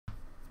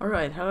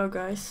Alright, hello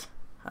guys,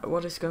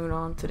 what is going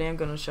on? Today I'm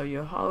gonna show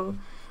you how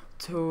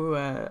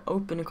to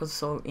open a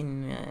console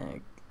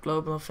in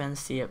Global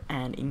Offensive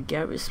and in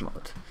Garrys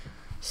mode.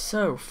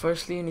 So,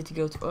 firstly you need to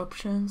go to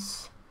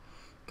options,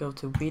 go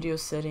to video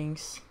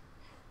settings,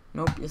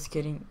 nope, just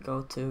kidding,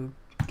 go to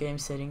game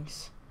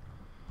settings,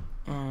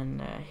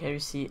 and here you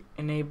see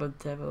enable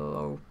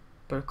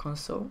developer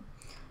console,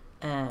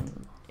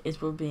 and it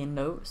will be in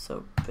no,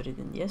 so put it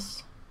in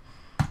yes,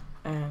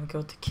 and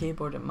go to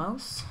keyboard and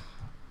mouse.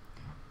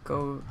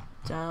 Go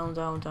down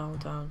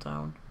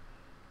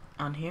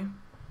on here,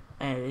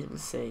 and it will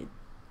say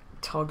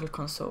toggle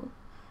console.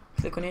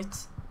 Click on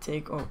it,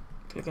 click on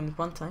it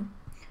one time,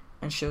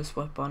 and shows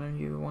what button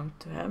you want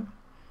to have.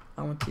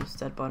 I want to use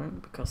that button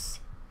because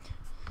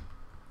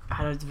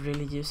I don't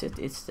really use it.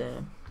 It's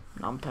the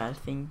numpad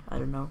thing, I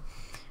don't know.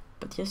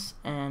 But yes,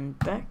 and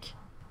back,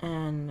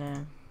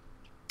 and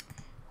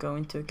go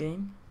into a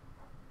game.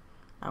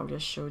 I'll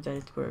just show that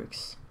it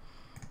works.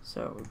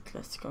 So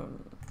let's go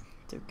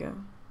to go.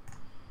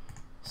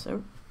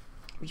 So,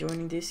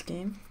 joining this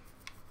game.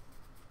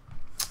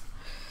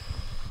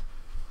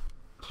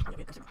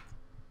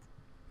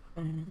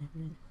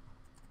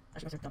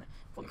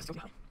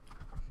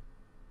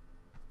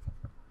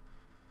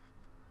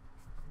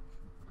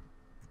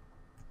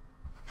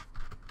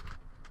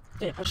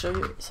 Yeah, I'll show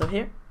you. So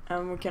here,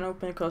 we can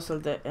open a console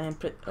that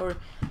or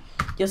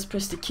just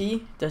press the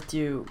key that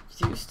you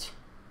used,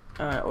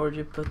 or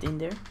you put in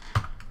there,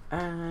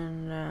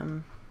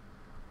 and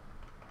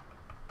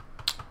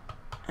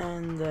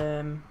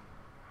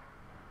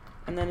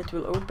then it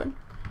will open,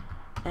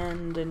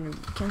 and then you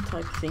can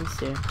type things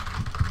here,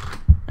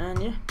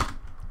 and yeah,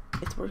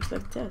 it works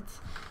like that.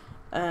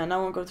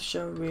 Now I'm going to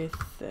show with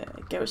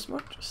Garrys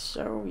mode,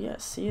 so yeah,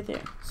 see you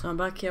there. So I'm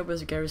back here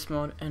with Garrys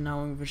mode, and now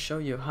I'm going to show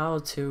you how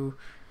to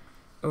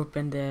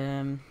open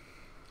the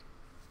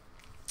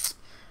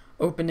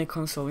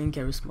console in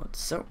Garrys mode.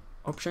 So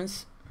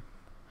options,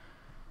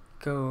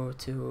 go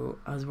to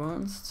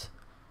advanced,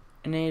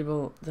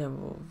 enable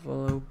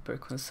developer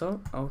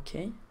console,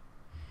 okay,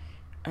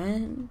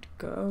 and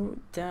go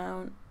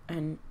down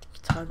and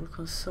toggle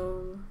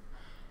console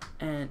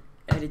and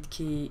edit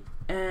key,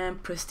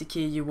 and press the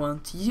key you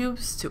want to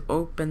use to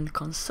open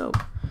console.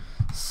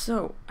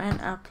 So, and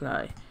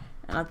apply,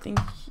 and I think,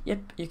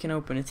 yep, you can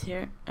open it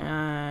here,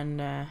 and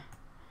yeah,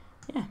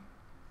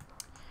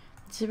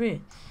 that's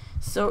it.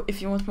 So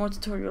if you want more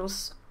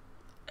tutorials,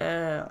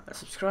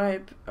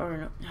 subscribe,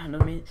 or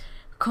no,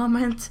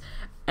 comment,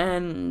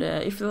 and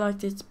if you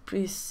liked it,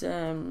 please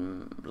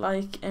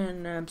like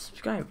and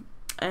subscribe,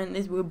 and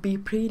it will be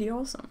pretty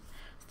awesome.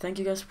 Thank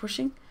you guys for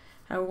watching.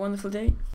 Have a wonderful day.